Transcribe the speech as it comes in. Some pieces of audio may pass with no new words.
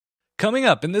Coming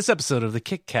up in this episode of the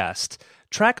Kickcast,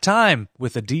 track time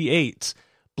with a D8,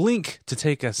 blink to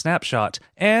take a snapshot,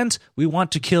 and we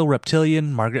want to kill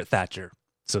reptilian Margaret Thatcher.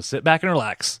 So sit back and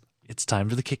relax. It's time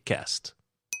for the Kickcast.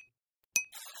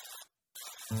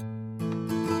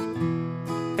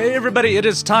 Hey everybody, it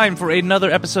is time for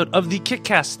another episode of the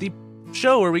Kickcast, the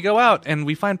show where we go out and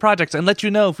we find projects and let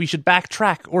you know if we should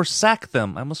backtrack or sack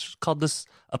them. I almost called this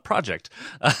a project.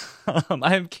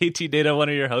 I am KT Data, one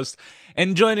of your hosts,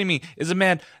 and joining me is a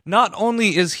man, not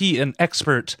only is he an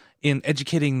expert in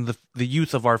educating the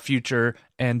youth of our future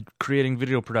and creating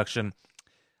video production,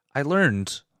 I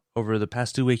learned over the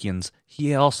past 2 weekends,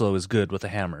 he also is good with a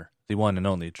hammer. The one and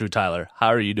only Drew Tyler. How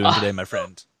are you doing today, my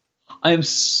friend? I am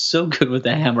so good with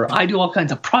the hammer. I do all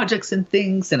kinds of projects and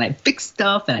things, and I fix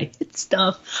stuff, and I hit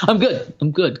stuff. I'm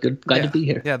good. Good. Glad to be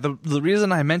here. Yeah, the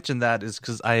reason I mentioned that is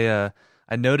because I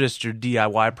noticed your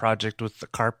DIY project with the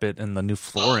carpet and the new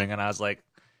flooring, and I was like,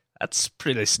 that's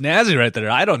pretty snazzy right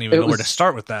there. I don't even know where to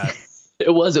start with that. It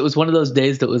was one of those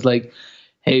days that was like,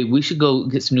 hey, we should go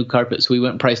get some new carpet. So we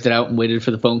went and priced it out and waited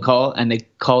for the phone call, and they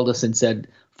called us and said,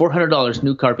 $400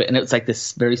 new carpet, and it was like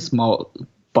this very small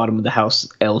bottom of the house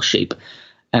L shape.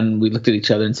 And we looked at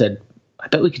each other and said, I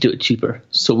bet we could do it cheaper.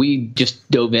 So we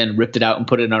just dove in, ripped it out, and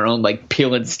put it in our own like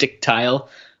peel and stick tile.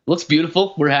 Looks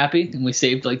beautiful. We're happy, and we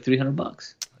saved like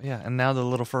 $300. Yeah, and now the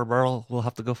little fur barrel will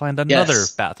have to go find another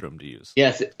bathroom to use.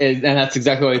 Yes, and that's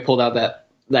exactly why we pulled out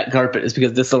that carpet, is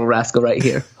because this little rascal right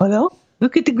here. Hello?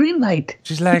 Look at the green light.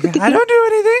 She's like, I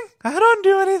don't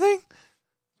do anything.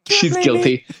 She's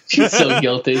guilty. She's so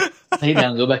guilty. Lay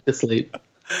down, go back to sleep.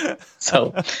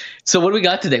 So what do we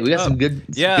got today? We got some good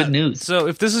news. So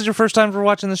if this is your first time for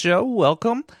watching the show,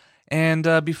 welcome.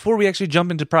 And before we actually jump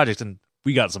into projects, and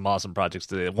we got some awesome projects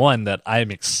today. One that I am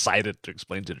excited to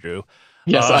explain to Drew.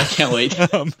 Yes, I can't wait.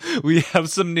 We have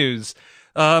some news.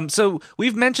 So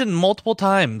we've mentioned multiple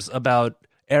times about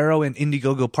Arrow and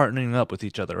Indiegogo partnering up with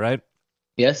each other, right?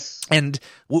 Yes. And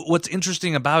what's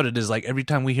interesting about it is, like, every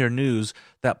time we hear news,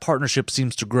 that partnership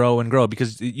seems to grow and grow,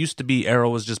 because it used to be Arrow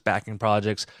was just backing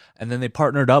projects, and then they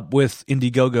partnered up with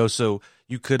Indiegogo, so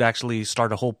you could actually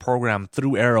start a whole program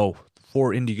through Arrow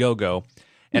for Indiegogo.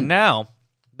 And now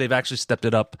they've actually stepped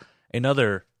it up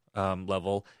another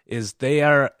level. Is they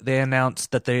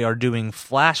announced that they are doing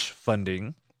flash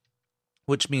funding,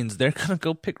 which means they're gonna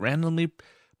go pick randomly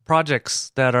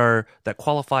projects that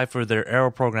qualify for their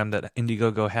Arrow program that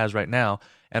Indiegogo has right now,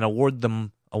 and award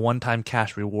them a one-time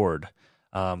cash reward.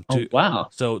 Wow!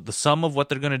 So the sum of what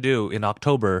they're going to do in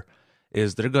October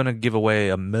is they're going to give away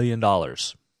 $1 million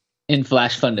in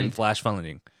flash funding.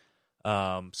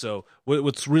 So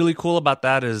what's really cool about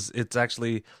that is it's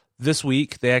actually this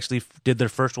week they actually did their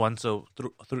first one. So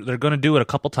they're going to do it a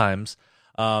couple times,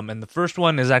 and the first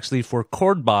one is actually for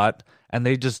ChordBot, and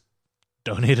they just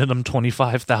donated them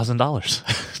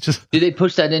 $25,000. Did they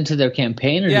push that into their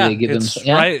campaign, or did they give them?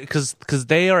 Yeah, right, because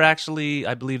they are actually,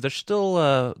 I believe they're still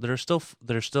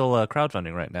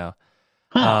crowdfunding right now.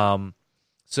 Huh.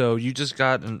 So you just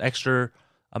got an extra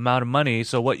amount of money.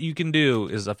 So what you can do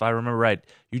is, if I remember right,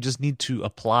 you just need to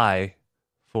apply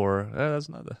for. It's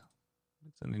an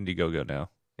Indiegogo now.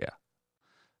 Yeah,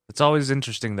 it's always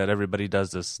interesting that everybody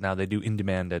does this now. They do in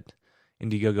demand at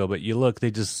Indiegogo, but they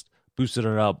just boosted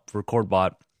it up for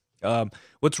ChordBot.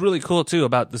 What's really cool too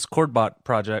about this ChordBot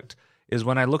project is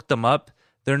when I looked them up,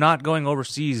 they're not going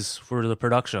overseas for the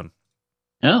production.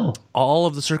 Oh. All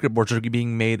of the circuit boards are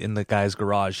being made in the guy's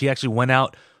garage. He actually went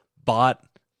out, bought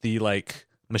the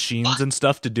machines and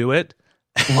stuff to do it.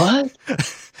 What?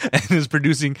 And is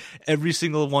producing every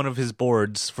single one of his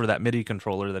boards for that MIDI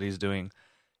controller that he's doing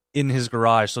in his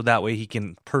garage, so that way he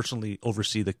can personally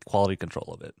oversee the quality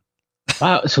control of it.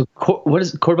 Wow. So what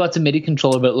is ChordBot's a MIDI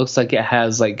controller, but it looks like it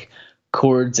has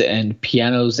chords and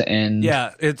pianos and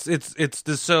it's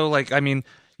this. So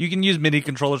you can use MIDI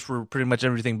controllers for pretty much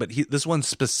everything, but this one's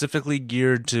specifically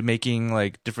geared to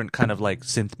making different kind of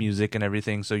synth music and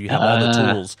everything. So you have all the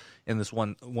tools in this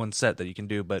one set that you can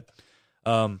do. But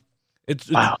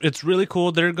it's really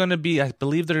cool. They're going to be, I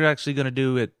believe they're actually going to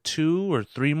do it 2 or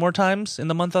 3 more times in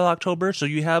the month of October. So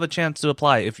you have a chance to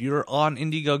apply if you're on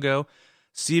Indiegogo.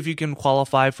 See if you can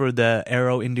qualify for the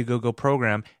Arrow Indiegogo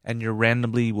program, and you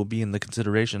randomly will be in the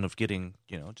consideration of getting,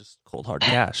 just cold hard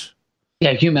cash.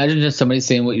 Yeah, can you imagine just somebody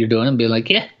saying what you're doing and be like,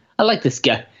 yeah, I like this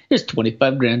guy. Here's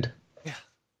 $25,000. Yeah.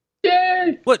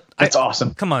 Yay! What? That's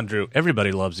awesome. Come on, Drew.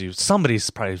 Everybody loves you. Somebody's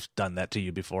probably done that to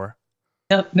you before.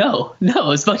 No.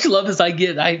 As much love as I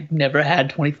get, I never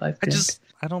had $25,000.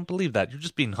 I don't believe that. You're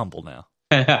just being humble now.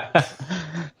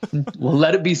 Well,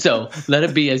 let it be so. Let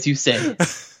it be as you say.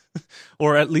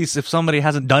 Or at least if somebody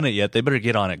hasn't done it yet, they better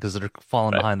get on it because they're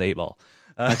falling behind the 8 ball.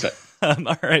 That's right.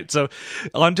 All right, so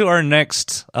on to our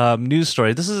next news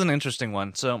story. This is an interesting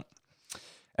one. So,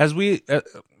 as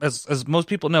most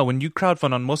people know, when you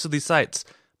crowdfund on most of these sites,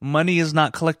 money is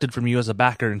not collected from you as a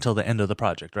backer until the end of the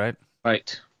project, right?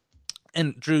 Right.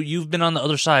 And Drew, you've been on the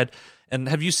other side, and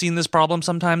have you seen this problem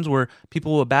sometimes where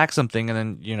people will back something, and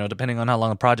then, you know, depending on how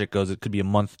long the project goes, it could be a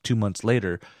month, 2 months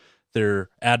later, their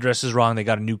address is wrong, they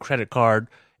got a new credit card,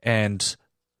 and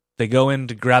they go in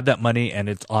to grab that money, and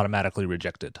it's automatically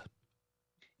rejected.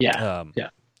 Yeah.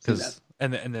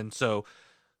 And then so,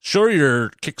 sure,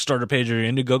 your Kickstarter page or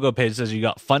your Indiegogo page says you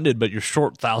got funded, but you're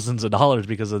short thousands of dollars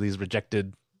because of these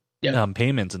rejected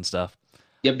payments and stuff.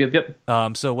 Yep.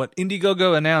 So what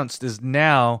Indiegogo announced is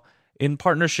now, in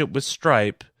partnership with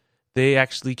Stripe, they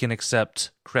actually can accept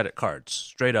credit cards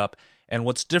straight up. And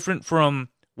what's different from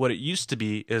what it used to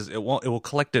be is it will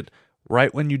collect it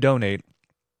right when you donate.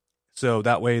 So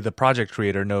that way the project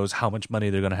creator knows how much money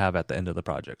they're going to have at the end of the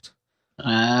project.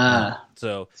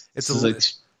 So it's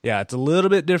a little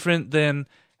bit different than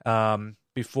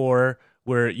before,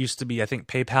 where it used to be, I think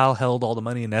PayPal held all the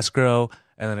money in escrow,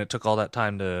 and then it took all that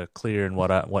time to clear and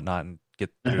whatnot and get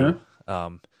through.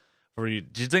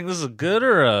 Do you think this is a good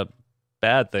or a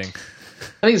bad thing?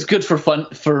 I think it's good for fun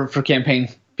for campaign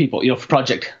people, for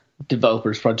project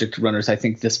developers, project runners. I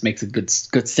think this makes a good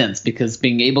sense, because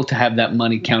being able to have that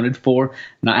money counted for,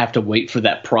 not have to wait for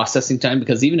that processing time,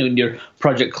 because even when your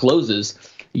project closes,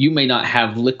 you may not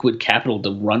have liquid capital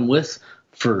to run with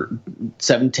for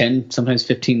 7, 10, sometimes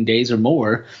 15 days or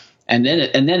more. And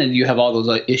then you have all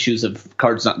those issues of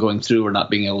cards not going through or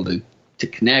not being able to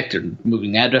connect or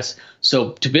moving address.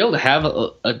 So to be able to have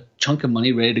a chunk of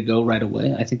money ready to go right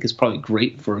away, I think is probably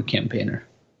great for a campaigner.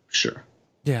 Sure.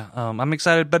 Yeah, I'm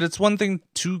excited, but it's one thing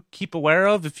to keep aware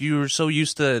of if you're so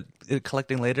used to it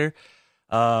collecting later,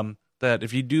 that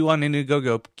if you do on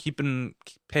Indiegogo,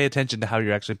 pay attention to how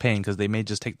you're actually paying, because they may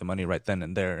just take the money right then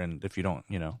and there, and if you don't,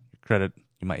 your credit,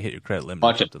 you might hit your credit limit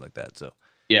or something like that. So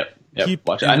Yep.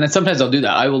 Watch it. And then sometimes I'll do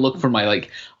that. I will look for I'll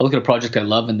look at a project I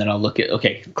love, and then I'll look at,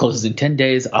 okay, closes in 10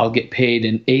 days. I'll get paid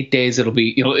in 8 days. It'll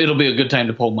be a good time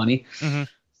to pull money. Mm-hmm.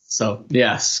 So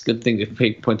yes, good thing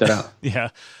to point that out. Yeah.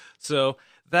 So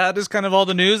that is kind of all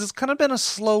the news. It's kind of been a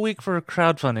slow week for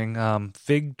crowdfunding.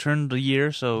 Fig turned a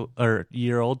year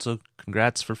old. So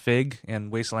congrats for Fig, and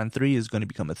Wasteland 3 is going to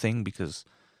become a thing because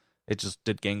it just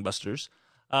did gangbusters.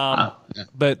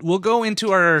 But we'll go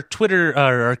into our Twitter,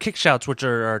 our kick shouts, which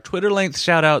are our Twitter length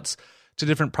shout outs to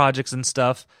different projects and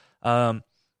stuff.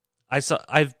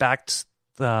 I've backed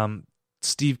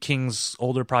Steve King's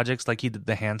older projects, like he did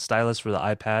the hand stylus for the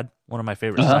iPad, one of my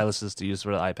favorite styluses to use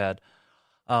for the iPad.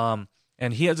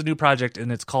 And he has a new project,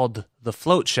 and it's called the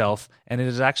Float Shelf, and it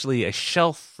is actually a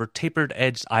shelf for tapered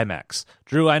edged iMacs.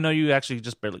 Drew, I know you actually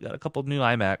just barely got a couple new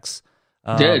iMacs.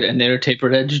 Did, and they're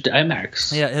tapered edged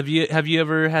iMacs. Yeah, have you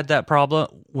ever had that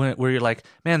problem where you're like,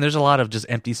 man, there's a lot of just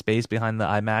empty space behind the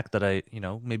iMac that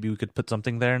maybe we could put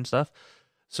something there and stuff.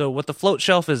 So what the Float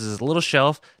Shelf is a little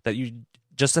shelf that you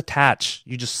just attach.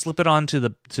 You just slip it onto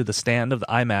the stand of the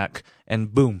iMac,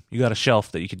 and boom, you got a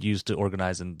shelf that you could use to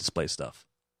organize and display stuff.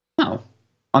 Oh,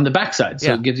 on the backside,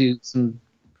 so it gives you some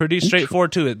pretty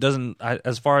straightforward too. It doesn't,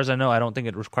 as far as I know, I don't think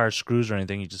it requires screws or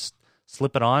anything. You just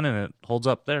slip it on, and it holds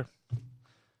up there.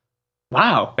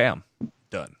 Wow. Bam.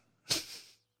 Done.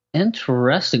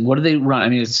 Interesting. What do they run? I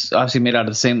mean, it's obviously made out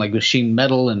of the same machine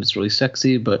metal, and it's really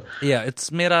sexy, but yeah, it's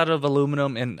made out of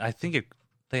aluminum, and I think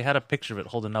they had a picture of it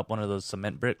holding up one of those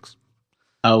cement bricks.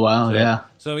 Oh wow, yeah.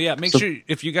 So yeah, make sure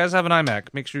if you guys have an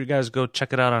iMac, make sure you guys go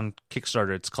check it out on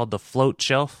Kickstarter. It's called the Float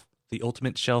Shelf, the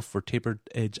ultimate shelf for tapered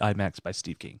edge iMacs by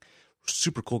Steve King.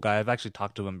 Super cool guy. I've actually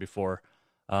talked to him before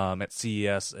at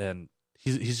CES, and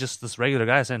he's just this regular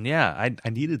guy saying, yeah, I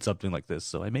needed something like this,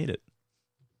 so I made it.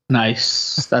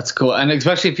 Nice. That's cool. And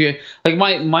especially if you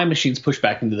my machine's pushed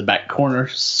back into the back corner,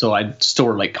 so I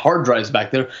store hard drives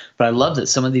back there. But I love that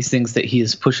some of these things that he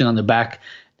is pushing on the back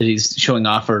that he's showing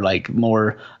off are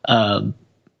more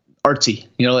artsy.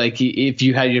 If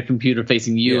you had your computer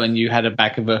facing you and you had a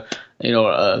back of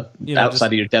outside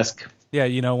of your desk.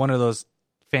 Yeah, one of those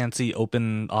fancy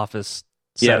open office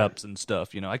setups and stuff.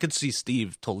 I could see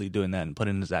Steve totally doing that and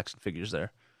putting his action figures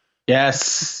there.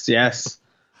 Yes.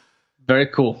 Very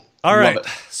cool. All right.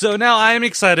 So now I am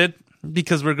excited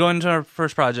because we're going to our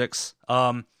first projects.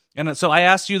 And so I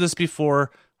asked you this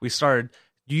before we started.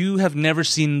 You have never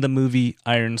seen the movie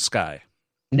Iron Sky.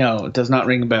 No, it does not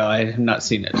ring a bell. I have not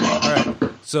seen it. All right.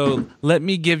 So let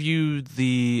me give you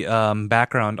the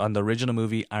background on the original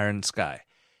movie Iron Sky.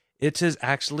 It is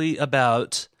actually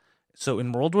about... So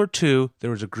in World War II, there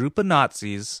was a group of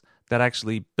Nazis that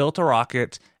actually built a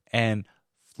rocket and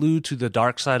flew to the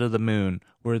dark side of the moon,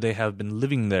 where they have been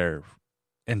living there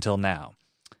until now.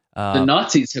 The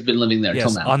Nazis have been living there yes,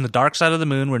 until now. On the dark side of the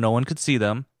moon, where no one could see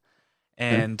them.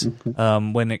 And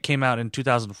when it came out in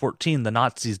 2014, the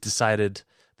Nazis decided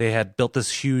they had built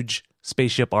this huge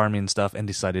spaceship army and stuff and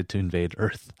decided to invade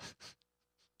Earth.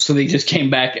 So they just came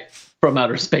back from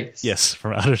outer space. Yes,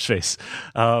 from outer space.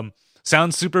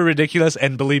 Sounds super ridiculous,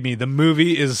 and believe me, the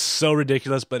movie is so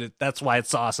ridiculous, but that's why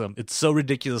it's awesome. It's so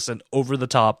ridiculous and over the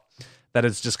top that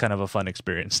it's just kind of a fun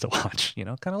experience to watch, kind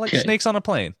of like Snakes on a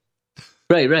Plane.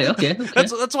 Right, okay.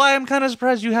 That's why I'm kind of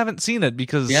surprised you haven't seen it,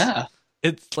 because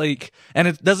it's like, and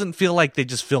it doesn't feel like they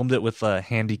just filmed it with a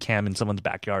handy cam in someone's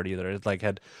backyard either. It like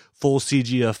had full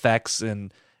CG effects,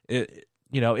 and it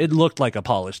looked like a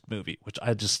polished movie, which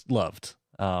I just loved.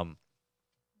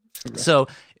 So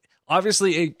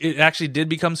obviously it actually did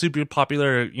become super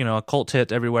popular, a cult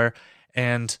hit everywhere.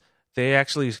 And they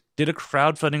actually did a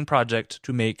crowdfunding project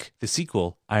to make the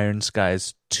sequel, Iron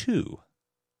Skies 2.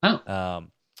 Oh.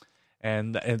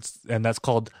 And that's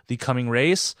called The Coming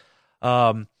Race.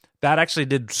 That actually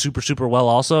did super, super well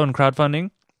also in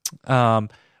crowdfunding.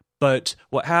 But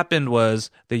what happened was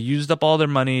they used up all their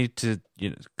money to,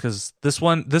 because this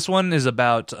one is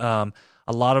about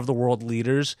a lot of the world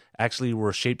leaders actually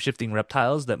were shape-shifting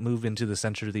reptiles that move into the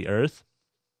center of the earth.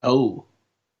 Oh,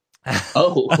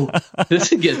 this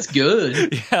gets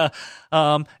good. Yeah.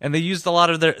 And they used a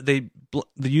lot of they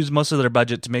used most of their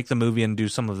budget to make the movie and do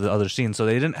some of the other scenes. So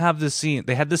they didn't have this scene.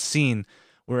 They had this scene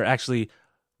where actually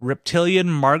reptilian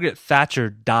Margaret Thatcher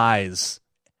dies,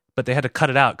 but they had to cut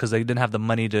it out because they didn't have the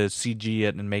money to CG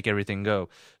it and make everything go.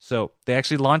 So they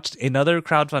actually launched another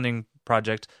crowdfunding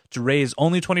project to raise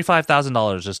only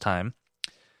 $25,000 this time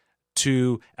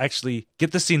to actually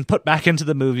get the scene put back into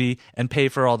the movie and pay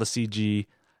for all the CG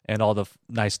and all the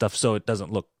nice stuff, so it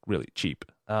doesn't look really cheap.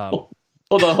 Hold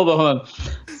on.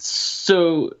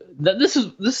 So this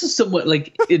is somewhat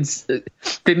like it's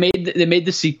they made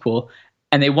the sequel,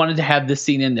 and they wanted to have this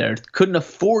scene in there. Couldn't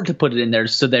afford to put it in there,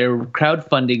 so they're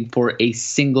crowdfunding for a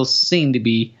single scene to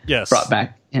be brought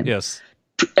back in. Yes.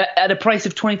 At a price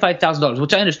of $25,000,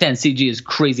 which I understand CG is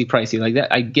crazy pricey. Like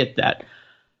that, I get that.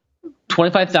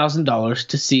 $25,000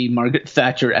 to see Margaret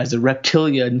Thatcher as a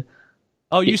reptilian.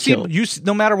 Oh, you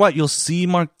no matter what, you'll see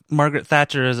Margaret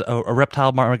Thatcher as a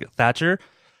reptile Margaret Thatcher.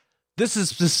 This is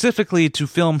specifically to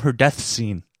film her death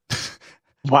scene.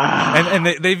 Wow. And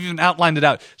they've even outlined it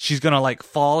out. She's going to like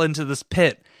fall into this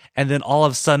pit, and then all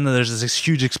of a sudden there's this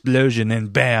huge explosion,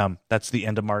 and bam, that's the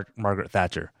end of Margaret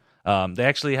Thatcher. They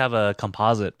actually have a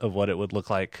composite of what it would look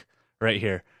like right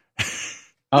here.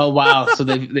 Oh wow! So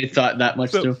they thought that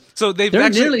much through. So they're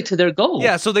nearly to their goal.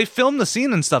 Yeah. So they filmed the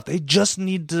scene and stuff. They just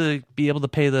need to be able to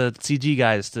pay the CG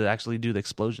guys to actually do the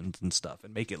explosions and stuff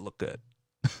and make it look good.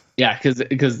 Yeah,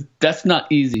 because that's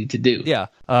not easy to do. Yeah.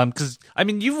 Because I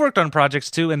mean, you've worked on projects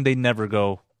too, and they never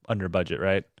go under budget,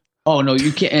 right? Oh no,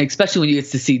 you can't. Especially when you get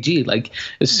to CG. Like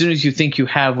as soon as you think you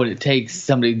have what it takes,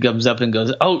 somebody comes up and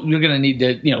goes, "Oh, you're gonna need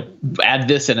to, add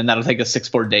this in, and that'll take us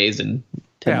 6-4 days and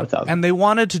 10,000." And they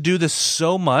wanted to do this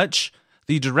so much.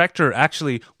 The director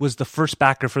actually was the first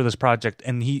backer for this project,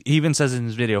 and he even says in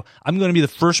his video, "I'm going to be the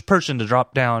first person to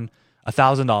drop down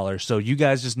 $1,000. So you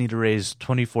guys just need to raise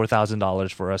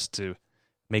 $24,000 for us to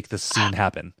make this scene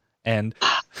happen." And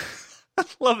I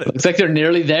love it. Looks like they're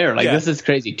nearly there. Like this is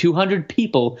crazy. 200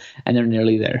 people, and they're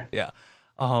nearly there. Yeah.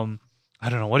 I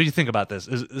don't know. What do you think about this?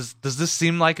 Does this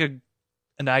seem like an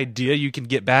idea you can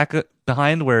get back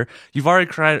behind, where you've already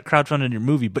crowdfunded your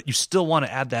movie, but you still want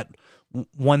to add that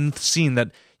one scene that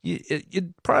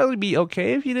it'd probably be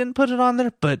okay if you didn't put it on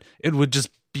there, but it would just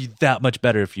be that much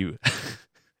better if you.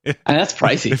 And that's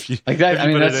pricey. Like that. I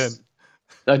mean, that's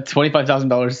a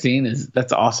 $25,000 scene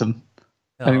that's awesome.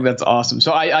 I think that's awesome.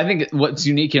 So I think what's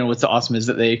unique and what's awesome is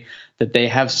that they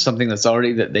have something that's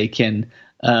already that they can,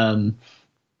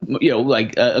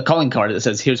 like a calling card that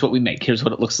says, "Here's what we make. Here's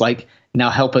what it looks like. Now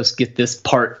help us get this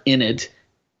part in it,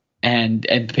 and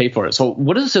pay for it." So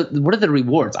what are the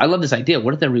rewards? I love this idea.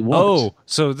 What are the rewards? Oh,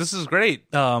 so this is great.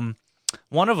 One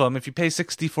of them, if you pay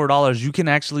 $64, you can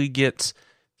actually get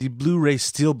the Blu-ray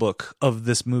Steelbook of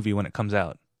this movie when it comes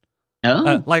out.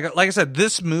 Oh, like I said,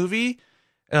 this movie.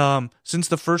 Since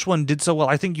the first one did so well,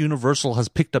 I think Universal has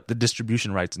picked up the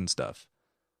distribution rights and stuff.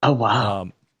 Oh wow!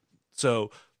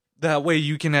 So that way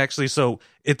you can actually, so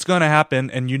it's going to happen,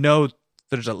 and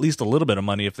there's at least a little bit of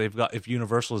money if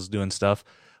Universal is doing stuff,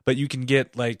 but you can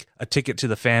get like a ticket to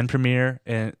the fan premiere,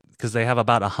 and because they have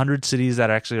about 100 cities that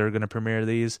actually are going to premiere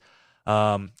these,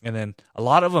 and then a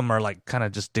lot of them are like kind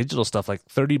of just digital stuff. Like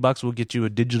 $30 will get you a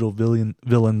digital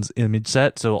villains image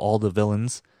set, so all the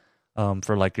villains.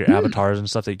 for like your avatars and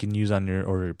stuff that you can use on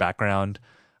your background.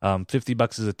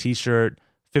 $50 is a t-shirt.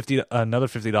 Another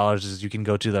 $50 is you can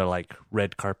go to their like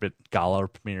red carpet gala or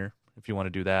premiere if you want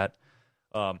to do that.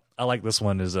 I like this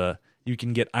one is you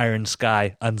can get Iron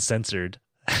Sky uncensored.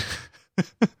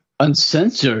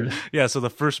 Uncensored? Yeah, so the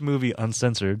first movie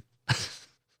uncensored.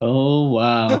 Oh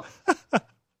wow.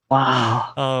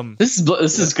 Wow. This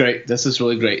is great. This is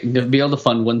really great. And to be able to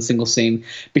fund one single scene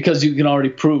because you can already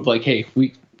prove like, hey,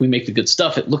 we make the good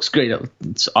stuff. It looks great.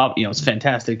 It's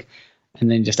fantastic. And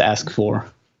then just ask for.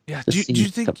 Yeah. Do you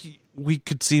think we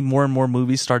could see more and more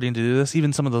movies starting to do this?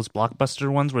 Even some of those blockbuster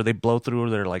ones where they blow through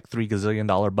their like $3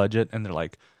 gazillion budget and they're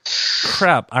like,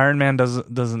 crap, Iron Man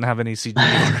doesn't have any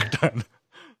CGI work done.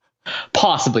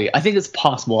 Possibly. I think it's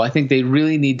possible. I think they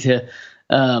really need to.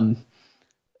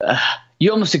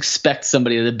 You almost expect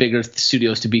somebody at the bigger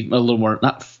studios to be a little more,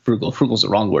 not frugal. Frugal's the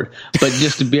wrong word, but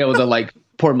just to be able to like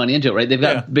pour money into it, right? They've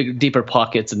got bigger, deeper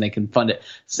pockets and they can fund it.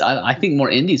 So I think more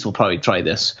indies will probably try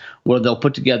this, where they'll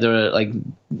put together like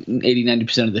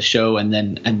 80-90% of the show and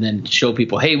then show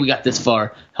people, hey, we got this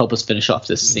far, help us finish off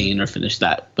this scene or finish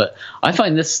that. But I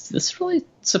find this really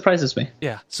surprises me.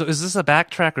 Yeah. So is this a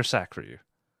backtrack or sack for you?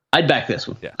 I'd back this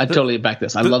one. Yeah. I'd totally back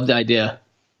this. I love the idea.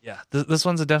 Yeah, this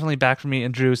one's a definitely back for me.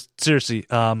 And Drew, seriously,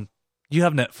 you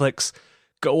have Netflix.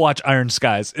 Go watch Iron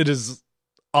Skies. It is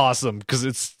awesome because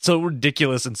it's so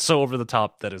ridiculous and so over the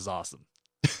top that is awesome.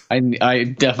 I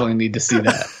definitely need to see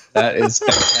that. That is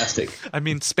fantastic. I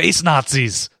mean, space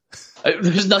Nazis.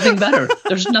 There's nothing better.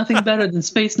 There's nothing better than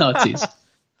space Nazis.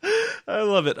 I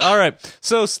love it. All right,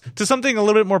 so to something a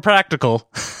little bit more practical.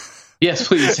 Yes,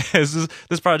 please. is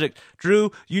this project.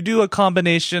 Drew, you do a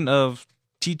combination of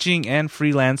teaching and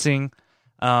freelancing,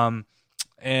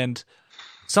 and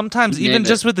sometimes even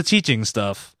just with the teaching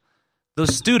stuff,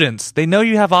 those students, they know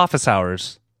you have office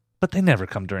hours, but they never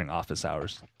come during office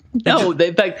hours. No,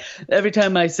 in fact, every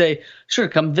time I say, sure,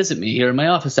 come visit me here in my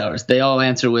office hours, they all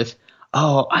answer with,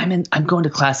 oh, I'm going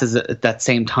to classes at that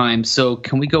same time, so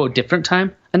can we go a different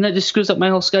time? And that just screws up my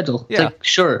whole schedule. It's like,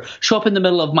 sure, show up in the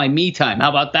middle of my me time. How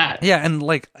about that? Yeah, and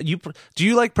like, do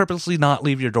you like purposely not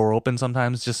leave your door open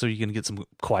sometimes just so you can get some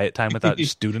quiet time without your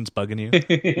students bugging you?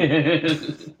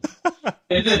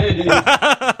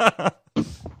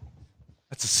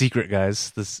 That's a secret,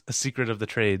 guys. A secret of the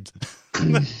trades.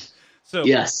 So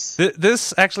yes,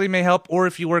 this actually may help. Or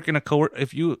if you work in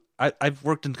I've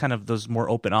worked in kind of those more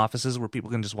open offices where people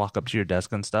can just walk up to your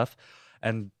desk and stuff.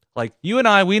 And like you and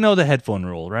I, we know the headphone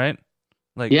rule, right?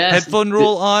 Like headphone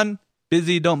rule on,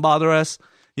 busy, don't bother us.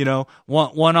 You know,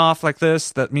 one off like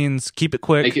this. That means keep it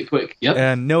quick. Make it quick. Yep.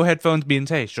 And no headphones means,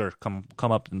 hey, sure, come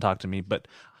up and talk to me. But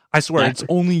I swear it's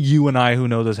only you and I who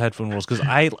know those headphone rules, because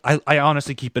I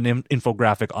honestly keep an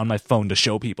infographic on my phone to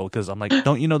show people, because I'm like,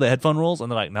 don't you know the headphone rules?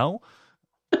 And they're like, no.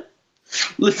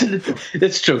 Listen,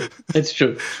 it's true. It's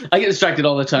true. I get distracted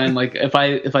all the time. Like if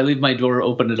I leave my door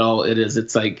open at all,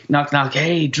 it's like knock knock.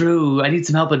 Hey, Drew, I need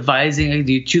some help advising.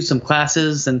 Do you choose some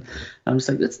classes? And I'm just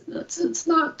like, it's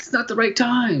not the right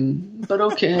time. But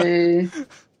okay.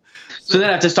 So then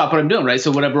I have to stop what I'm doing, right?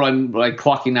 So whatever I'm like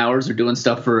clocking hours or doing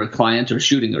stuff for a client or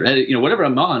shooting or edit, whatever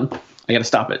I'm on, I got to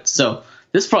stop it. So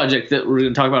this project that we're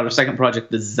going to talk about, our second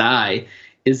project, the Zai,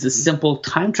 is a simple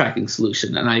time tracking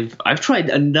solution. And I've tried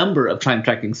a number of time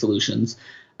tracking solutions,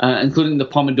 including the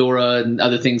Pomodoro and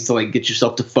other things to like get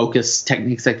yourself to focus,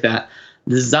 techniques like that.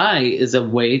 The Zai is a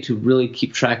way to really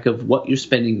keep track of what you're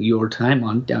spending your time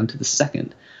on down to the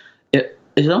second.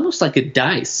 It's almost like a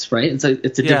dice, right? It's a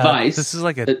device. This is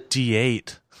like a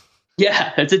D8.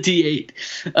 Yeah, it's a D8.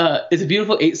 It's a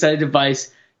beautiful 8-sided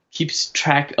device. Keeps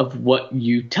track of what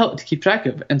you tell it to keep track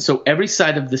of, and so every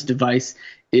side of this device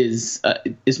is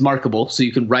markable. So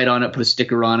you can write on it, put a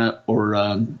sticker on it, or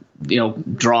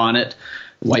draw on it,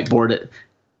 whiteboard it,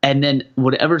 and then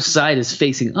whatever side is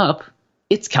facing up,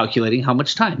 it's calculating how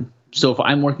much time. So if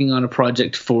I'm working on a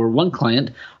project for one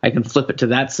client, I can flip it to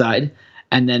that side.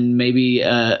 And then maybe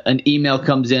an email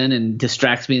comes in and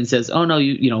distracts me and says, "Oh no,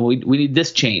 we need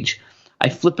this change." I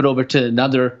flip it over to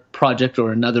another project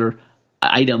or another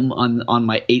item on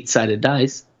my 8-sided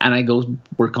dice, and I go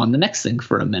work on the next thing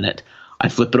for a minute. I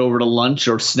flip it over to lunch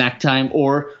or snack time,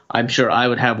 or I'm sure I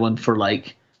would have one for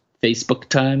like Facebook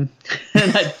time,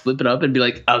 and I'd flip it up and be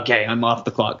like, "Okay, I'm off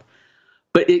the clock."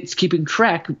 But it's keeping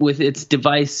track with its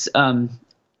device. I don't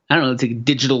know, it's like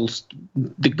digital,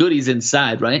 the goodies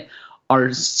inside, right?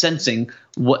 Are sensing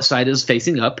what side is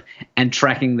facing up and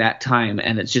tracking that time,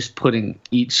 and it's just putting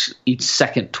each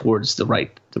second towards the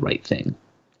right thing,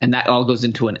 and that all goes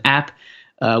into an app,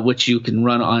 which you can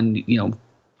run on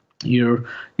your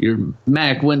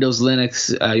Mac, Windows,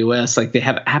 Linux, iOS. Like they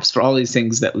have apps for all these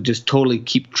things that would just totally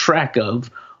keep track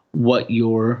of what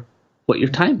your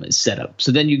time is set up.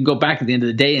 So then you can go back at the end of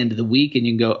the day, end of the week, and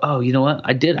you can go, oh, you know what?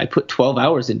 I put 12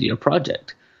 hours into your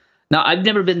project. Now, I've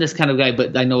never been this kind of guy,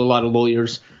 but I know a lot of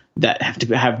lawyers that have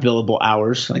to have billable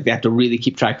hours. Like they have to really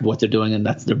keep track of what they're doing, and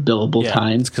that's their billable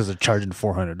time. It's because they're charging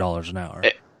 $400 an hour.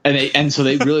 And so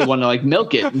they really want to like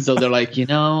milk it. And so they're like,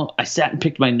 I sat and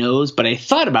picked my nose, but I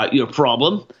thought about your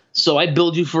problem, so I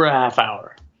billed you for a half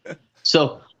hour.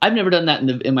 So I've never done that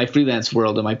in my freelance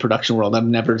world, in my production world. I've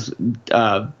never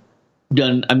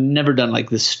done like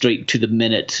this straight to the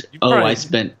minute.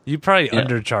 You probably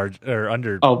undercharge or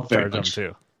undercharge them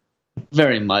too.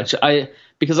 Very much.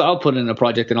 Because I'll put in a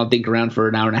project and I'll think around for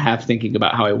an hour and a half thinking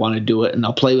about how I want to do it, and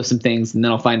I'll play with some things, and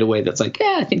then I'll find a way that's like,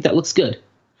 I think that looks good.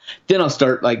 Then I'll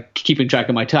start like keeping track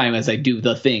of my time as I do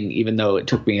the thing, even though it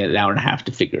took me an hour and a half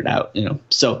to figure it out.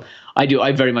 So I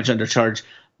very much undercharge.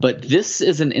 But this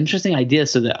is an interesting idea,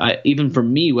 so that even for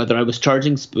me, whether I was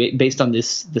charging based on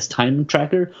this time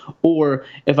tracker, or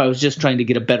if I was just trying to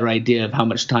get a better idea of how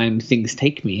much time things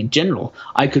take me in general,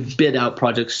 I could bid out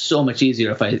projects so much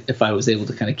easier if I was able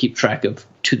to kind of keep track of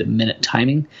to the minute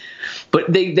timing.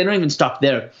 But they don't even stop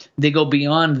there. They go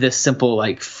beyond this simple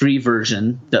like free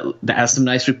version that has some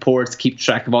nice reports, keep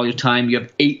track of all your time. You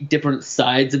have 8 different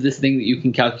sides of this thing that you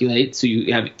can calculate. So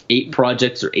you have 8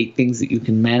 projects or 8 things that you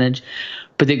can manage.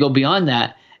 But they go beyond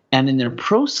that, and in their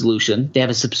pro solution, they have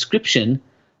a subscription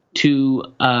to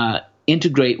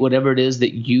integrate whatever it is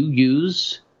that you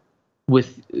use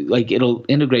with, like it'll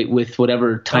integrate with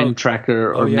whatever time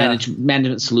tracker or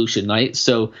management solution, right?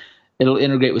 So it'll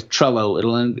integrate with Trello,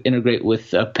 it'll integrate with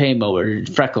Paymo or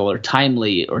Freckle or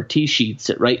Timely or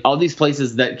T-Sheets, right? All these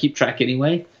places that keep track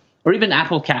anyway, or even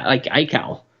Apple like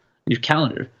iCal, your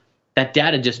calendar. That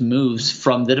data just moves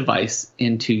from the device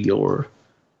into your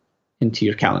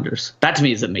calendars. That to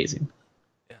me is amazing.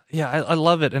 Yeah, I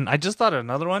love it. And I just thought of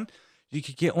another one. You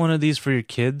could get one of these for your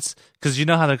kids, because you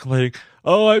know how they're complaining,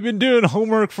 I've been doing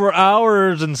homework for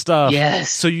hours and stuff. Yes.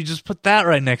 So you just put that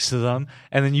right next to them,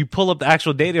 and then you pull up the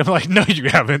actual data. I'm like, no, you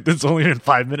haven't. It's only in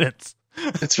 5 minutes.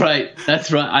 That's right.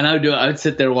 And I would do it. I would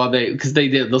sit there while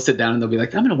they'll sit down and they'll be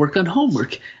like, I'm going to work on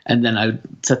homework. And then I would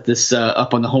set this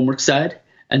up on the homework side.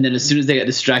 And then as soon as they got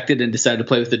distracted and decided to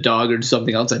play with the dog or do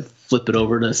something else, I'd flip it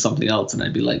over to something else. And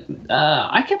I'd be like,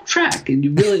 I kept track. And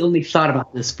you really only thought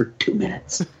about this for 2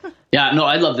 minutes. Yeah, no,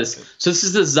 I love this. So this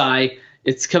is the Xi.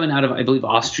 It's coming out of, I believe,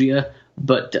 Austria.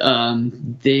 But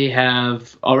they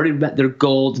have already met their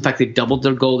goal. In fact, they doubled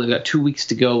their goal. They've got 2 weeks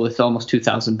to go with almost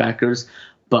 2,000 backers.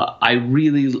 But I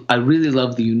really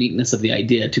love the uniqueness of the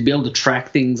idea to be able to track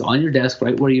things on your desk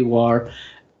right where you are,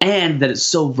 and that it's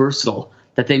so versatile.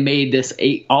 That they made this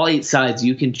all 8 sides.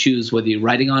 You can choose whether you're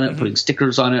writing on it, putting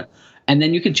stickers on it, and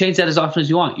then you can change that as often as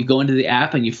you want. You go into the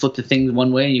app and you flip the thing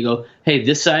one way and you go, hey,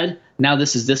 this side, now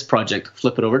this is this project.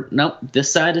 Flip it over. No,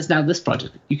 this side is now this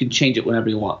project. You can change it whenever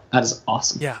you want. That is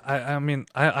awesome. Yeah, I mean,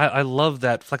 I love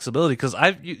that flexibility, because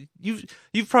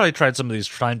you've probably tried some of these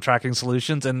time tracking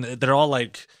solutions, and they're all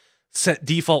like set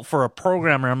default for a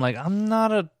programmer. I'm like, I'm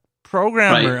not a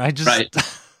programmer. Right, I just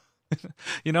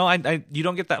you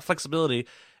don't get that flexibility,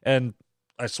 and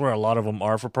I swear a lot of them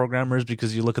are for programmers,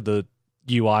 because you look at the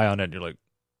UI on it and you're like,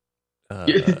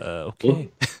 okay.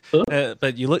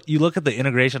 But you look at the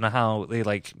integration of how they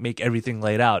like make everything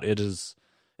laid out. It's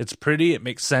pretty, it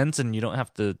makes sense, and you don't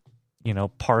have to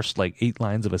parse like 8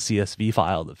 lines of a CSV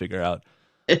file to figure out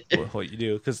what you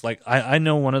do. Because like I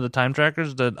know one of the time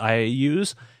trackers that I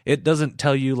use, it doesn't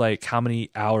tell you like how many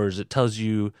hours, it tells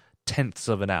you tenths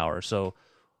of an hour. So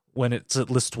when it's at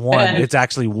list 1, it's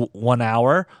actually 1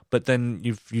 hour, but then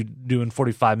if you're doing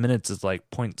 45 minutes, it's like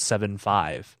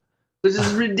 0.75. This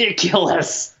is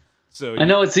ridiculous. So I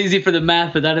know it's easy for the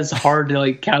math, but that is hard to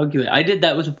like calculate. I did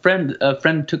that with a friend. A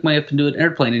friend took me up into an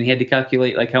airplane, and he had to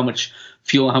calculate like how much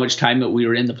fuel, how much time that we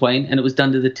were in the plane, and it was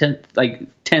done to the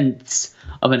tenths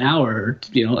of an hour.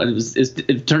 And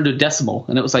it turned to a decimal,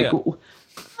 and it was like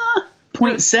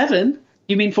 0.7.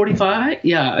 You mean 45?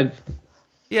 Yeah.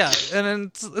 Yeah,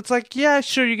 and it's like, yeah,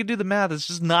 sure, you can do the math. It's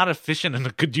just not efficient and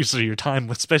a good use of your time,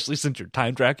 especially since you're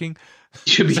time tracking.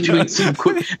 You should be doing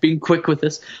being quick with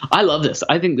this. I love this.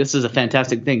 I think this is a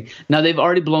fantastic thing. Now, they've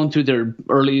already blown through their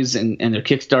earlies and their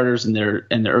Kickstarters and their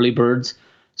early birds.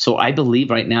 So I believe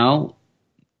right now,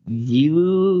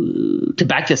 to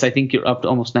back this, I think you're up to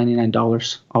almost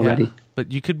 $99 already. Yeah,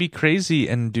 but you could be crazy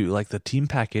and do like the team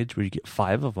package where you get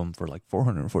 5 of them for like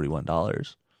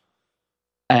 $441.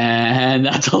 And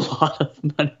that's a lot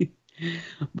of money.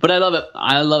 But I love it.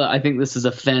 I think this is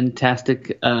a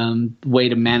fantastic way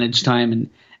to manage time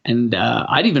And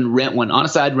I'd even rent one.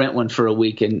 Honestly, I'd rent one for a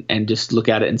week and just look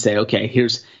at it and say, okay,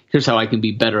 here's how I can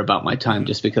be better about my time,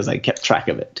 just because I kept track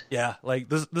of it. Yeah, like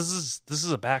this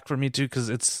is a back for me too, because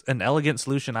it's an elegant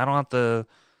solution. I don't have to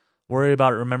worry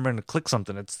about remembering to click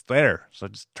something. It's there, so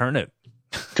just turn it.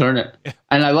 Turn it.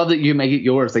 And I love that you make it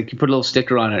yours. Like you put a little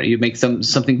sticker on it. You make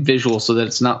something visual so that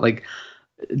it's not like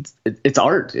it's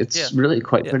art. It's really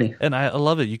quite pretty. And I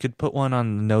love it. You could put one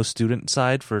on the no student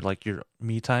side for like your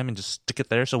me time and just stick it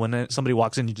there. So when somebody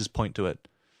walks in, you just point to it.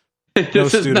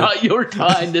 This is not your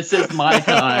time. This is my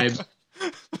time.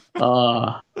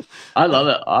 I love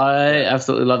it. I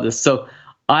absolutely love this. So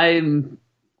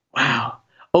wow.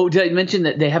 Oh, did I mention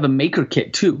that they have a maker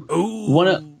kit too? Ooh.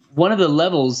 One of the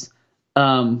levels,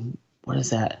 what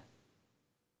is that?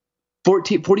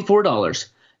 $44.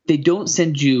 They don't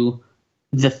send you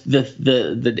the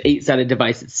 8-sided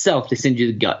device itself. They send you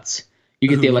the guts. You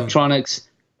get the electronics,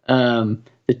 the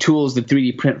tools, the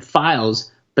 3D print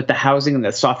files, but the housing and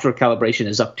the software calibration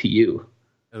is up to you.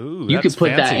 Ooh, you could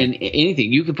put fancy. that in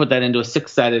anything. You could put that into a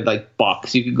 6-sided like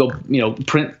box. You could go,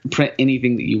 print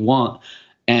anything that you want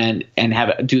and have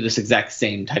it do this exact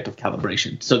same type of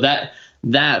calibration. So that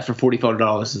for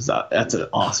 $44 is that's an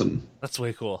awesome. That's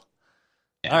way cool.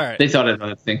 Yeah, all right, they thought of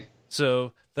another thing.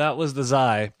 So that was the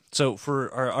Xi. So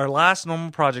for our last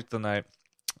normal project tonight,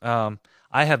 I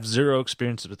have zero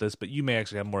experience with this, but you may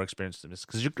actually have more experience than this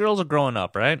because your girls are growing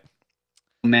up, right?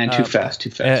 Man, too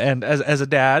fast. And as a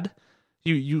dad,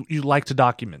 you like to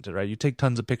document it, right? You take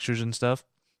tons of pictures and stuff.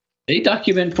 They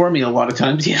document for me a lot of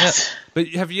times, yes. Yeah. But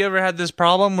have you ever had this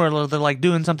problem where they're like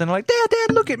doing something like,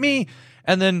 Dad, look at me.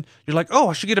 And then you're like, oh,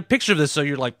 I should get a picture of this. So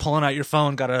you're like pulling out your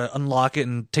phone, got to unlock it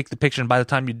and take the picture. And by the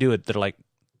time you do it, they're like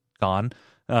gone.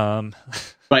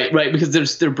 Right. Because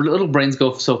their little brains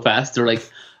go so fast. They're like,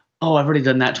 oh, I've already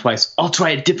done that twice. I'll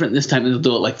try it different this time. And they'll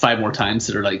do it like 5 more times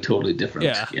that are like totally different.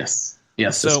 Yeah.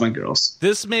 Yes, so that's my girls.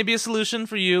 This may be a solution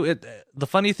for you. The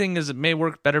funny thing is it may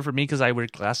work better for me because I wear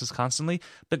glasses constantly,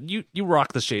 but you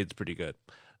rock the shades pretty good.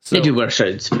 So, they do wear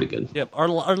shades pretty good. Yep. Our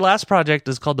last project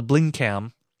is called the Blink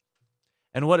Cam.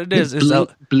 And what it is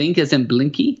Blink as in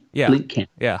blinky? Yeah. Blink Cam.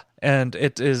 Yeah. And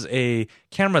it is a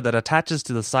camera that attaches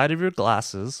to the side of your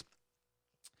glasses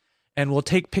and will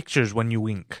take pictures when you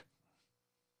wink.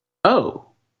 Oh.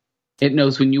 It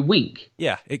knows when you wink.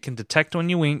 Yeah, it can detect when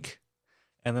you wink.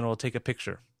 And then it'll take a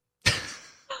picture.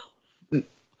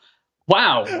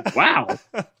 Wow.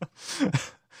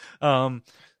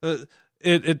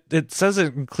 It says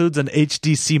it includes an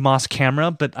HD CMOS camera,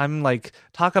 but I'm like,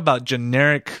 talk about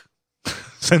generic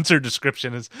sensor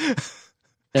description.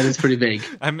 That is pretty vague.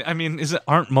 I mean,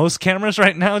 aren't most cameras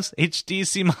right now it's HD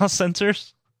CMOS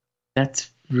sensors?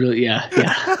 That's really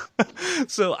yeah.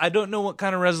 So I don't know what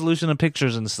kind of resolution of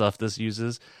pictures and stuff this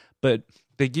uses, but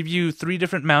they give you 3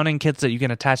 different mounting kits that you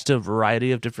can attach to a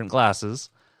variety of different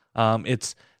glasses. I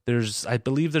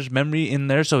believe there's memory in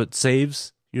there, so it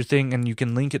saves your thing, and you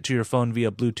can link it to your phone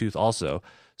via Bluetooth also.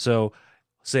 So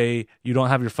say you don't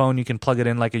have your phone, you can plug it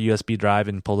in like a USB drive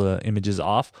and pull the images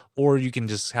off, or you can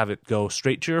just have it go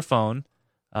straight to your phone,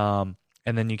 and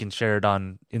then you can share it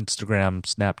on Instagram,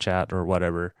 Snapchat, or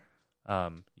whatever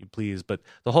you please. But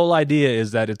the whole idea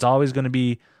is that it's always going to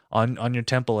be on your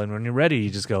temple, and when you're ready, you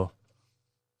just go.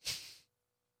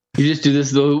 You just do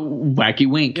this little wacky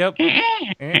wink. Yep.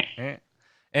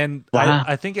 And wow.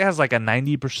 I think it has like a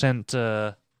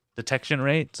 90% detection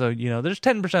rate. So, there's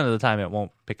 10% of the time it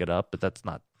won't pick it up, but that's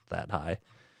not that high.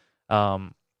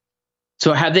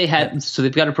 So have they had? So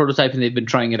they've got a prototype and they've been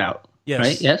trying it out. Yes.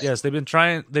 Right? Yes. They've been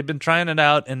trying it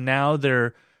out, and now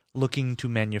they're looking to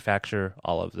manufacture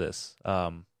all of this.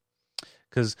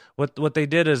 Because what they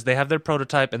did is they have their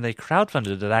prototype and they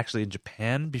crowdfunded it actually in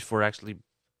Japan before actually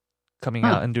coming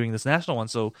out and doing this national one.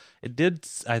 So it did.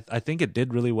 I think it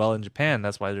did really well in Japan.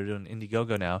 That's why they're doing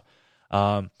Indiegogo now,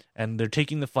 and they're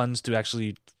taking the funds to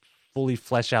actually fully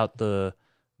flesh out the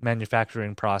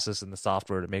manufacturing process and the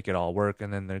software to make it all work,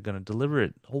 and then they're going to deliver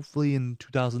it hopefully in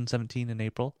 2017 in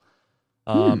April.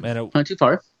 And it, not too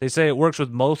far. They say it works with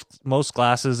most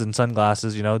glasses and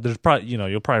sunglasses. There's probably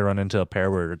you'll probably run into a pair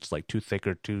where it's like too thick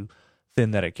or too thin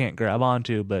that it can't grab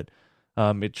onto, but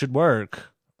it should work.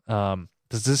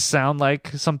 Does this sound like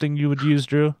something you would use,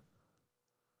 Drew?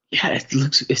 Yeah,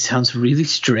 it sounds really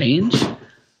strange,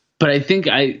 but I think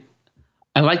I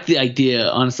like the idea,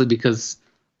 honestly, because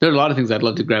there are a lot of things I'd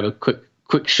love to grab a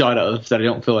quick shot of that I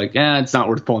don't feel like, it's not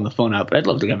worth pulling the phone out, but I'd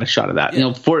love to grab a shot of that,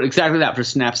 for exactly that, for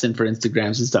snaps and for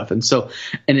Instagrams and stuff. And so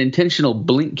an intentional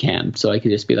blink cam, so I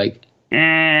could just be like,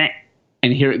 and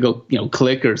hear it go,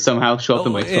 click or somehow show up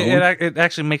in my phone. It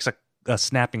actually makes a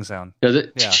snapping sound. Does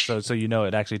it? Yeah, so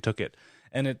it actually took it.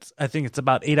 and I think it's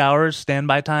about 8 hours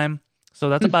standby time, so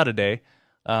that's about a day,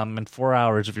 and 4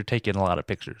 hours if you're taking a lot of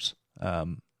pictures. I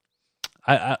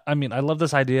mean, I love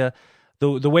this idea.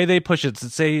 The way they push it,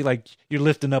 say like you're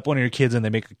lifting up one of your kids and they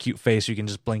make a cute face, you can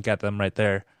just blink at them right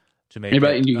there to make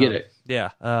right, and you get it.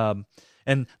 Yeah.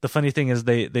 And the funny thing is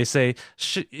they say,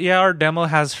 yeah, our demo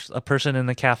has a person in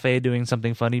the cafe doing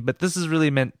something funny, but this is really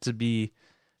meant to be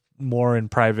more in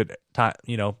private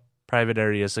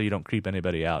areas, so you don't creep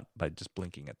anybody out by just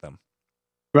blinking at them.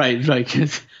 Right.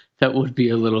 'Cause that would be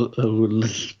a little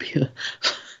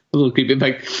creepy. In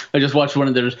fact, I just watched one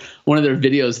of their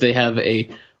videos. They have a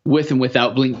with and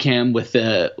without blink cam with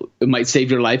it might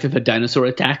save your life if a dinosaur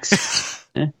attacks.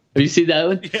 Have you seen that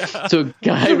one? Yeah. So a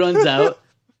guy runs out.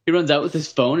 He runs out with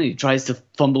his phone and he tries to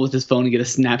fumble with his phone and get a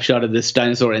snapshot of this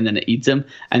dinosaur, and then it eats him.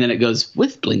 And then it goes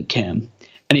with blink cam,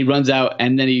 and he runs out,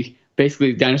 and then the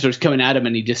dinosaur's coming at him,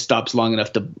 and he just stops long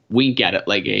enough to wink at it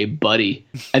like a buddy,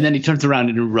 and then he turns around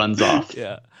and runs off.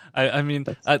 Yeah. I mean,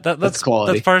 that's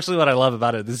quality. That's partially what I love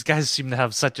about it. These guys seem to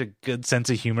have such a good sense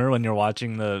of humor when you're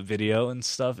watching the video and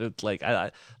stuff. It's like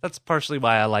that's partially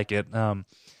why I like it.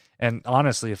 And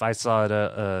honestly, if I saw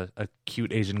a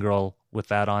cute Asian girl with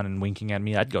that on and winking at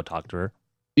me, I'd go talk to her.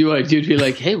 You'd be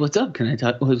like, "Hey, what's up? Can I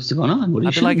talk? What's going on? What are you?"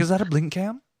 I'd be like, "Is that a blink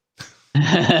cam?"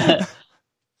 And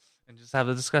just have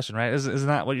the discussion, right? Isn't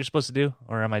that what you're supposed to do,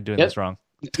 or am I doing this wrong?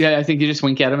 Yeah, I think you just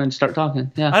wink at him and start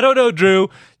talking. Yeah, I don't know, Drew.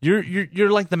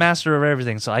 You're like the master of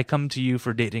everything, so I come to you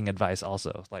for dating advice.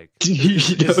 Also, like, I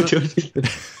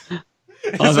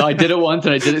did it once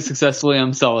and I did it successfully.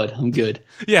 I'm solid. I'm good.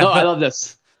 Yeah, I love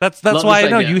this. That's why I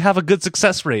know you have a good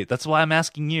success rate. That's why I'm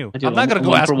asking you. I'm not going to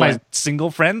go ask my single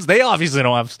friends. They obviously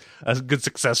don't have a good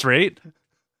success rate.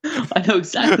 I know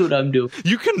exactly what I'm doing.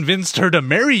 You convinced her to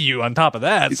marry you on top of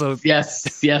that. So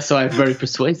yes. So I'm very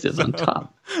persuasive on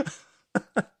top.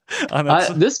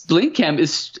 This blink cam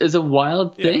is a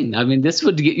wild thing. I mean, this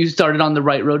would get you started on the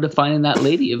right road to finding that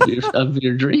lady of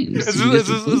your dreams. Is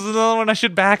another one I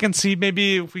should back and see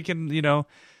maybe if we can,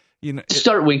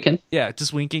 start winking. Yeah,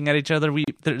 just winking at each other.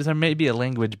 There may be a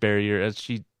language barrier as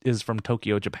she is from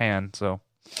Tokyo, Japan. So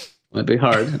might be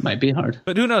hard.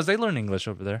 But who knows? They learn English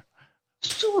over there.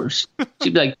 Sure. She'd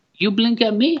be like, "You blink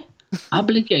at me, I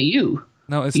blink at you."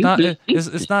 No, it's not.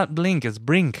 It's not blink. It's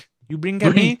brink. You blink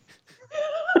at me.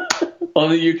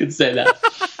 Only you can say that.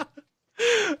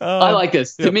 I like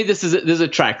this. To me, this is a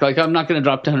track. Like, I'm not going to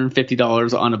drop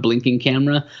 $250 on a blinking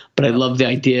camera, but I love the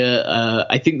idea.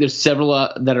 I think there's several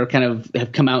that are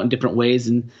have come out in different ways,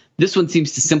 and this one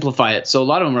seems to simplify it. So a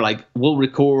lot of them are like, we'll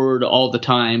record all the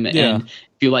time, and if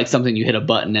you like something, you hit a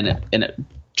button and it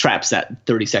traps that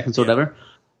 30 seconds or whatever.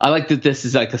 I like that this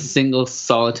is like a single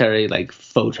solitary like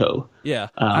photo. Yeah,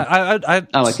 I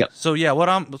like it. So yeah,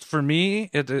 for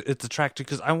me, it's attractive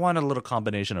because I want a little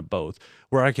combination of both,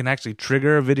 where I can actually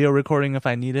trigger a video recording if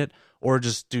I need it, or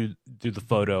just do the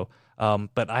photo.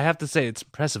 But I have to say, it's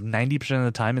impressive. 90% of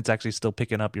the time, it's actually still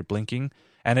picking up your blinking,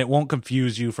 and it won't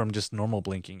confuse you from just normal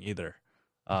blinking either.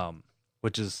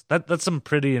 Which is that's some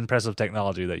pretty impressive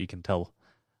technology that you can tell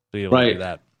be able to do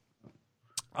that.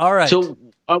 All right. So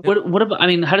what about? I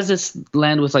mean, how does this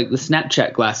land with like the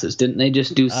Snapchat glasses? Didn't they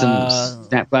just do some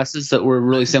Snap glasses that were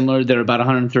really similar? They're about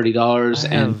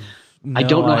 $130, and I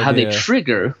don't know how they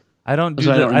trigger. I don't do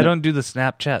the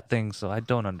Snapchat thing, so I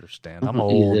don't understand. I'm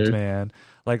old, man.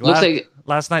 Like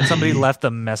last night, somebody left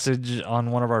a message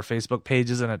on one of our Facebook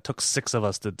pages, and it took 6 of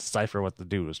us to decipher what the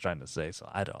dude was trying to say. So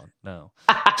I don't know.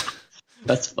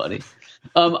 That's funny.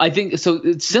 I think so.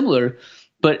 It's similar.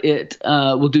 But it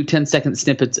will do 10-second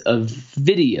snippets of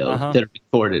video that are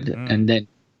recorded, and then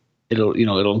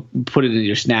it'll put it in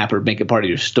your Snap or make it part of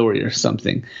your story or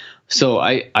something. So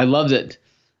I love that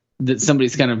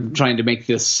somebody's kind of trying to make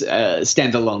this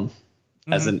stand alone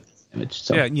as an image.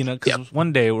 So, yeah, because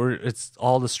one day it's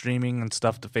all the streaming and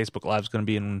stuff to Facebook Live is going to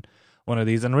be in one of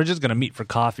these, and we're just going to meet for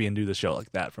coffee and do the show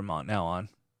like that from on now on.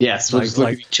 Yes, we'll just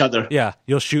look at each other. Yeah,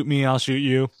 you'll shoot me, I'll shoot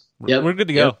you. Yep. We're good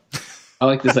to go. Yep. I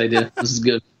like this idea. This is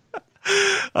good.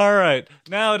 All right.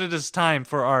 Now it is time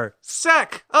for our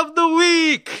Sack of the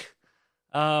Week.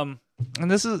 And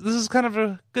this is kind of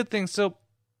a good thing. So,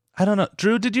 I don't know.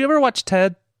 Drew, did you ever watch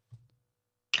Ted?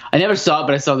 I never saw it,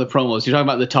 but I saw the promos. You're talking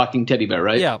about the talking teddy bear,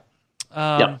 right?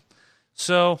 Yeah.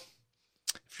 So,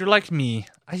 if you're like me,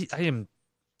 I am,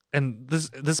 and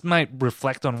this might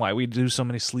reflect on why we do so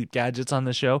many sleep gadgets on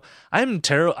the show. I'm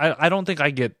terrible. I don't think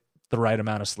I get the right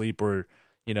amount of sleep or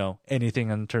anything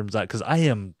in terms of that, because I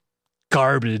am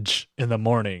garbage in the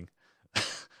morning.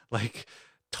 Like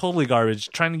totally garbage,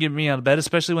 trying to get me out of bed,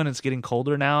 especially when it's getting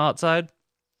colder now outside.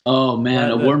 Oh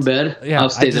man, a warm bed. Yeah, I'll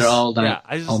stay there all night.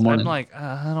 Yeah, all morning. I'm like,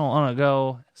 I don't want to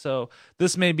go. So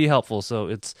this may be helpful. So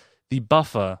it's the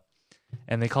Buffa,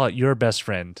 and they call it your best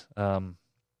friend.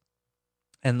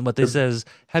 And what they say is,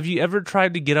 have you ever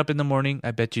tried to get up in the morning?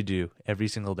 I bet you do every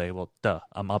single day. Well, duh,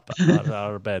 I'm up out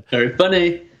of bed. Very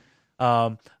funny.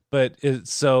 But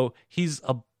so he's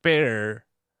a bear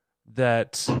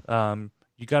that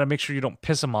you got to make sure you don't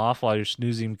piss him off while you're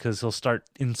snoozing, because he'll start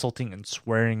insulting and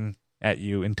swearing at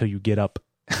you until you get up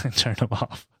and turn him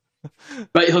off.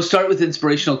 Right, he'll start with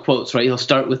inspirational quotes, right? He'll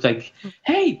start with like,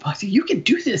 hey, Bugsy, you can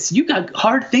do this. You got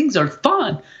hard things are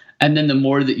fun. And then the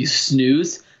more that you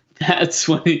snooze, that's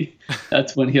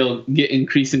when he'll get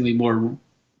increasingly more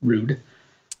rude.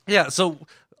 Yeah, so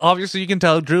obviously you can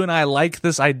tell Drew and I like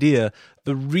this idea.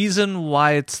 The reason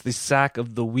why it's the sack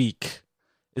of the week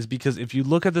is because if you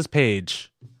look at this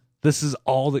page, this is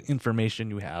all the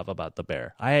information you have about the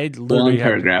bear. I literally One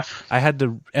paragraph. I had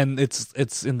to, and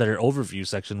it's in their overview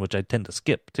section, which I tend to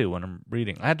skip too when I'm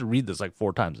reading. I had to read this like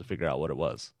 4 times to figure out what it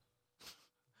was.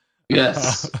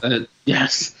 Yes.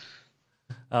 Yes.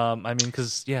 I mean,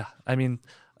 because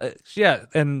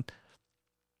and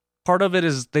part of it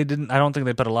is I don't think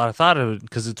they put a lot of thought into it,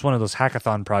 because it's one of those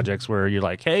hackathon projects where you're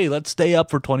like, hey, let's stay up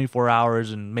for 24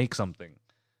 hours and make something.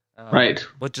 Right.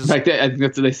 Which is like I think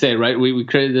that's what they say, right? We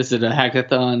created this at a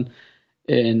hackathon,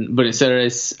 but it said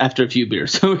it's after a few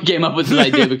beers. So we came up with this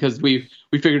idea because we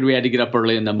figured we had to get up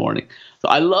early in the morning. So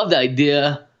I love the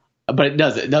idea, but it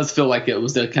does feel like it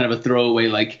was a kind of a throwaway,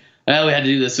 like, oh, we had to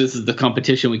do this. This is the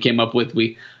competition we came up with.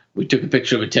 We took a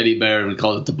picture of a teddy bear and we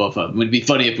called it the Buffa. It would be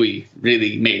funny if we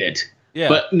really made it. Yeah.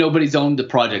 But nobody's owned the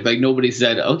project. Like, nobody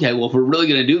said, okay, well, if we're really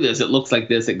going to do this, it looks like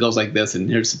this, it goes like this, and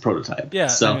here's the prototype. Yeah.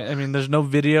 So I mean, there's no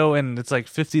video, and it's like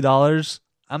 $50.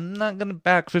 I'm not going to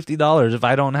back $50 if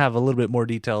I don't have a little bit more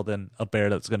detail than a bear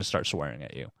that's going to start swearing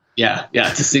at you. Yeah,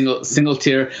 it's a single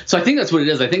tier. So I think that's what it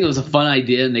is. I think it was a fun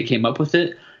idea, and they came up with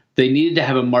it. They needed to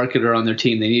have a marketer on their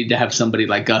team. They needed to have somebody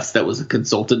like us that was a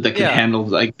consultant that could handle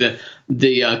like the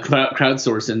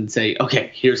crowdsource and say,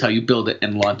 okay, here's how you build it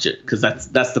and launch it, because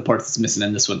that's the part that's missing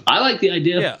in this one. I like the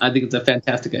idea. Yeah. I think it's a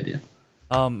fantastic idea.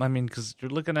 I mean, because you're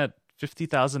looking at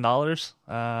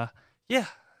 $50,000. Yeah,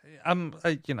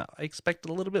 I expect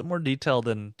a little bit more detail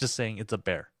than just saying it's a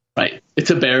bear. Right, it's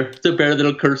a bear. It's a bear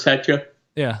that'll curse at you.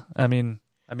 Yeah, I mean,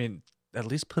 at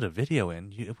least put a video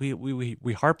in.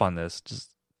 We harp on this. Just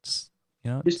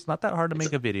it's not that hard to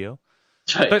make a video.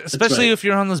 Right, but especially if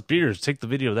you're on those beers, take the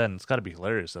video then. It's got to be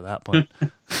hilarious at that point.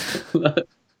 The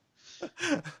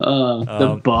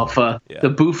Buffa. Yeah. The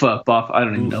Buffa. Buff. I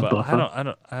don't even know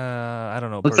Buffa. I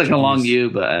don't know. Looks like a long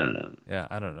U, but I don't know. Yeah,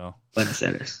 I don't know. Buenos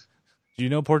Aires. Do you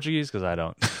know Portuguese? Because I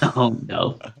don't. Oh,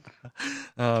 no.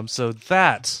 So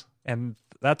that's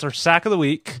our sack of the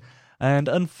week. And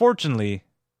unfortunately,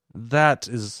 that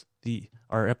is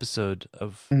our episode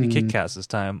of the KickCast this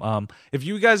time. If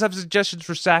you guys have suggestions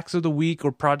for sacks of the week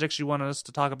or projects you want us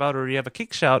to talk about, or you have a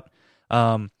kick shout,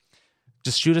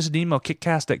 just shoot us an email,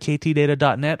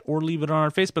 kickcast@ktdata.net, or leave it on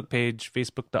our Facebook page,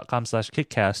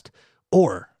 facebook.com/kickcast.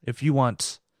 Or if you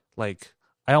want, like,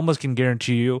 I almost can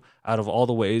guarantee you, out of all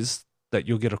the ways that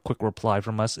you'll get a quick reply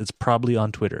from us, it's probably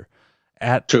on Twitter.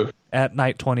 At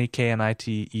Night20,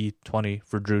 KNITE20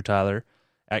 for Drew Tyler,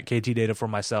 at KTData for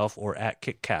myself, or at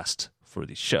KickCast for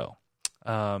the show.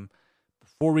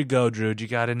 Before we go, Drew, do you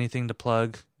got anything to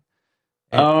plug?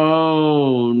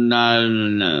 Oh,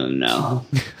 no.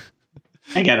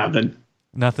 I got nothing.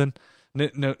 Nothing?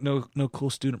 No cool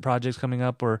student projects coming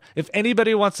up? Or if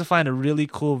anybody wants to find a really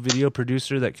cool video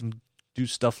producer that can do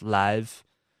stuff live,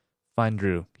 find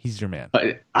Drew. He's your man.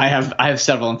 I have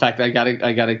several. In fact, I got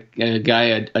a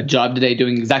guy a job today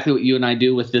doing exactly what you and I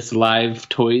do with this live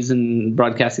toys and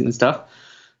broadcasting and stuff.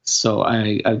 So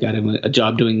I've got him a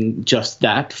job doing just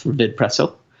that for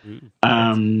VidPresso.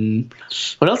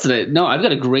 What else did I? No, I've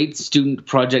got a great student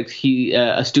project.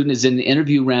 A student is in the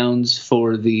interview rounds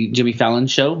for the Jimmy Fallon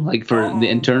show, like for the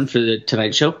intern for the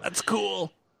Tonight Show. That's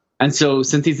cool. And so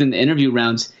since he's in the interview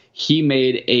rounds, he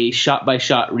made a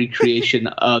shot-by-shot recreation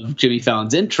of Jimmy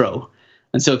Fallon's intro.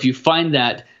 And so if you find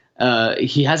that,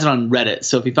 he has it on Reddit.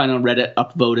 So if you find it on Reddit,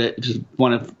 upvote it. If you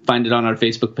want to find it on our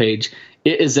Facebook page,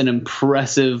 it is an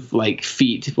impressive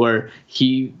feat where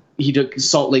he took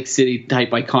Salt Lake City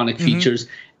type iconic features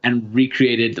and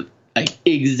recreated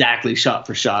exactly shot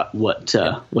for shot what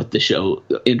the show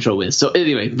intro is. So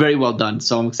anyway, very well done.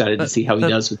 So I'm excited to see how he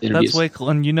does with interviews. That's way cool.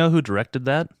 And you know who directed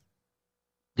that?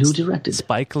 Who directed?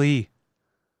 Spike Lee.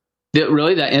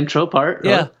 Really, that intro part?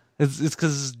 Yeah, it's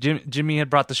because Jimmy had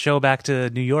brought the show back to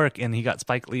New York, and he got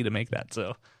Spike Lee to make that.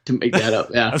 So to make that up.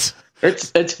 Yeah.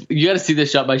 It's you got to see this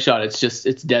shot by shot.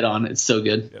 It's dead on. It's so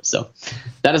good. Yep. So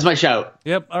that is my shout.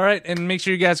 Yep. All right. And make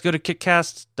sure you guys go to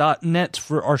kickcast.net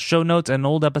for our show notes and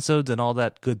old episodes and all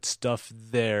that good stuff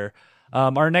there.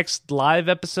 Our next live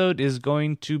episode is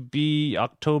going to be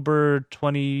October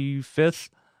 25th.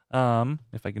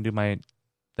 If I can do my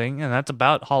thing, and that's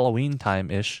about Halloween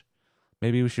time-ish.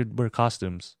 Maybe we should wear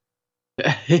costumes.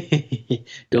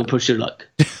 Don't push your luck.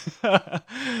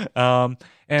 And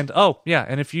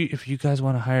if you guys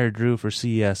want to hire Drew for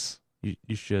CES,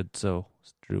 you should. So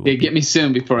Drew, get me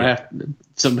soon before I have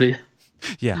somebody.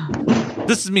 Yeah,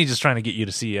 this is me just trying to get you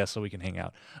to CES so we can hang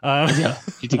out. Yeah,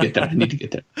 need to get there. I need to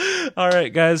get there. All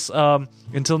right, guys.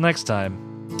 Until next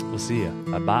time, we'll see you.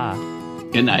 Bye bye.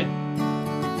 Good night.